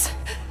lies.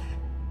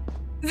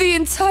 The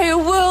entire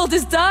world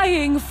is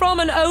dying from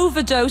an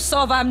overdose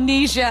of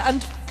amnesia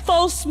and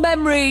false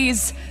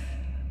memories.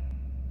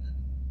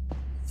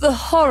 The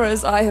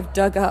horrors I have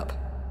dug up.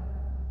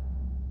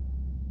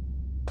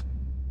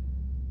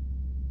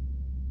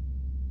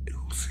 It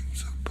all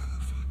seems so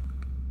perfect.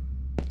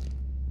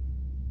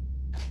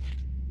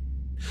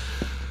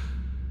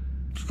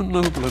 So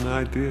noble an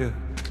idea.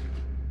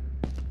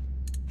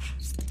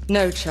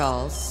 No,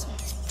 Charles.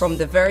 From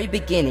the very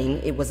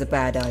beginning, it was a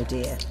bad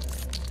idea.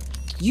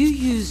 You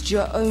used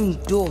your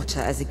own daughter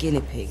as a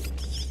guinea pig.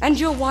 And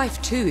your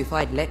wife too, if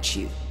I'd let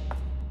you.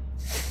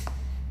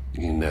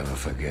 You never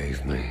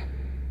forgave me.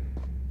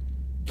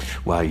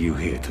 Why are you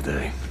here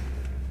today?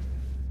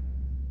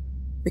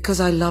 Because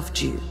I loved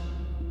you.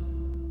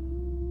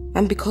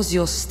 And because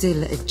you're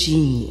still a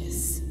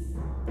genius.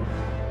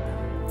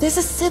 There's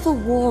a civil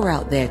war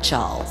out there,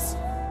 Charles.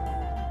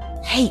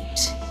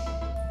 Hate.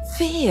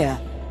 Fear.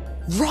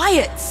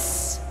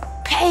 Riots.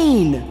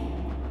 Pain.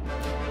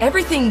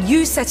 Everything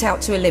you set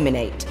out to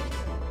eliminate.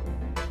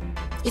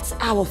 It's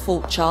our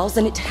fault, Charles,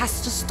 and it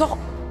has to stop.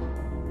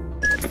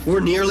 We're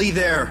nearly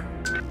there.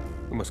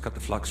 We must cut the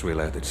flux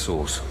relay at its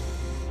source.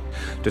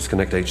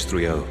 Disconnect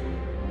H3O.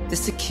 The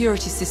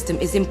security system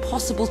is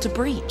impossible to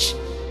breach.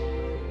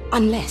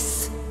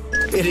 Unless...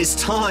 It is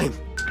time!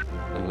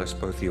 Unless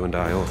both you and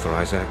I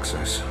authorize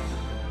access.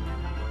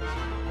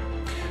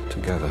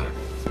 Together.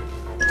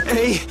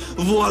 Et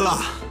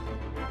voila!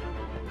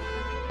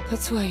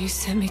 That's why you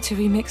sent me to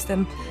remix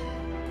them.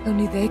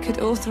 Only they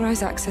could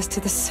authorize access to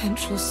the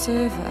central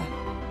server.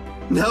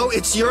 Now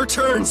it's your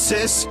turn,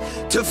 sis,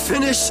 to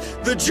finish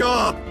the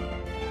job!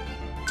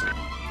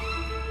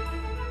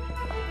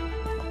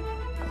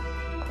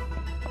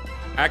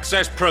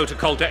 Access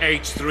protocol to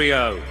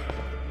H3O.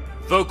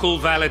 Vocal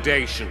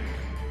validation.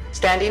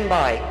 Standing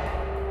by.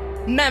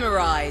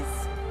 Memorize.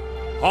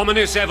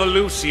 Hominis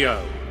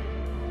evolutio.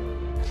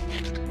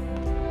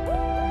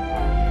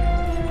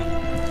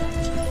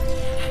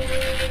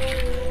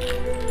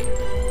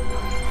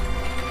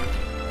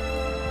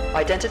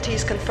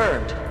 Identities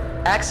confirmed.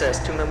 Access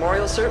to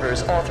memorial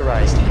servers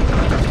authorized.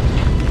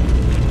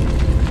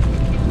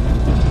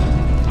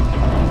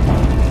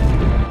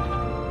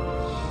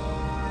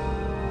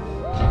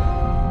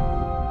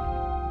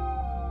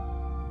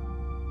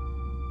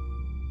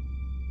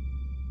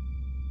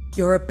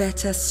 You're a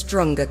better,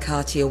 stronger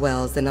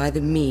Cartier-Wells than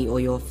either me or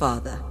your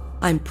father.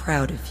 I'm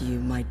proud of you,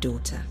 my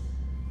daughter.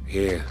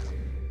 Here.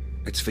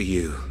 It's for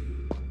you.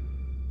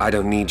 I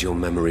don't need your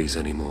memories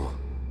anymore.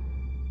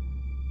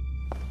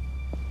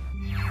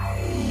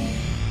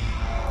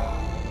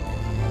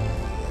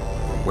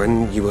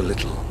 When you were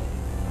little,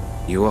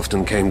 you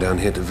often came down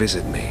here to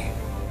visit me.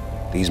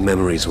 These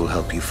memories will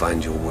help you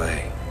find your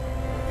way.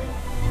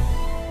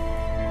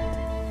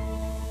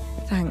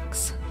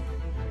 Thanks,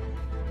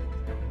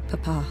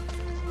 Papa.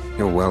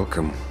 You're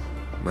welcome,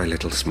 my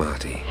little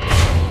smarty.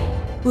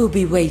 We'll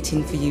be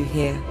waiting for you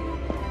here.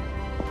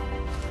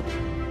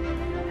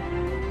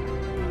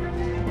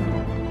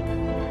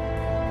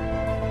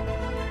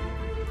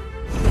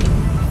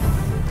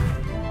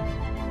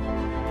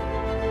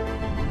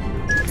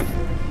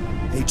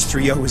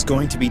 H3O is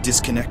going to be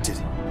disconnected.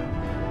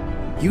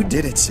 You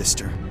did it,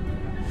 sister.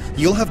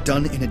 You'll have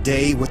done in a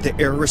day what the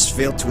errors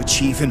failed to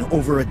achieve in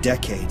over a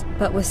decade.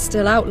 But we're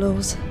still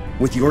outlaws.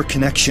 With your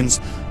connections,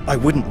 I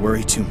wouldn't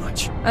worry too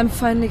much. I'm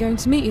finally going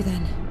to meet you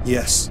then.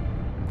 Yes.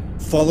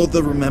 Follow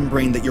the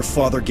remembering that your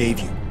father gave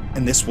you,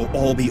 and this will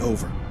all be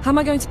over. How am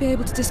I going to be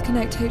able to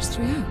disconnect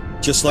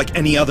H3O? Just like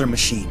any other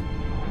machine.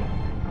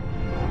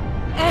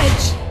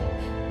 Edge!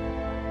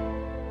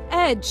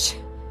 Edge!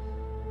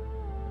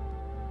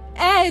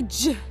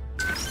 Edge!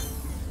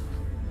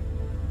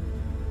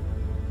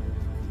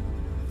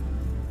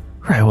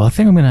 Right, well, I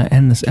think I'm going to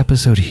end this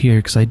episode here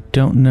because I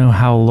don't know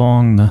how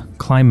long the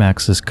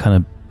climax is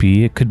going to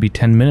be. It could be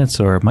 10 minutes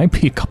or it might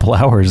be a couple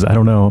hours. I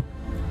don't know.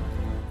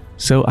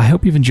 So I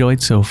hope you've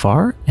enjoyed so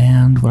far,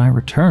 and when I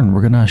return,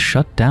 we're going to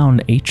shut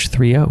down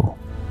H3O.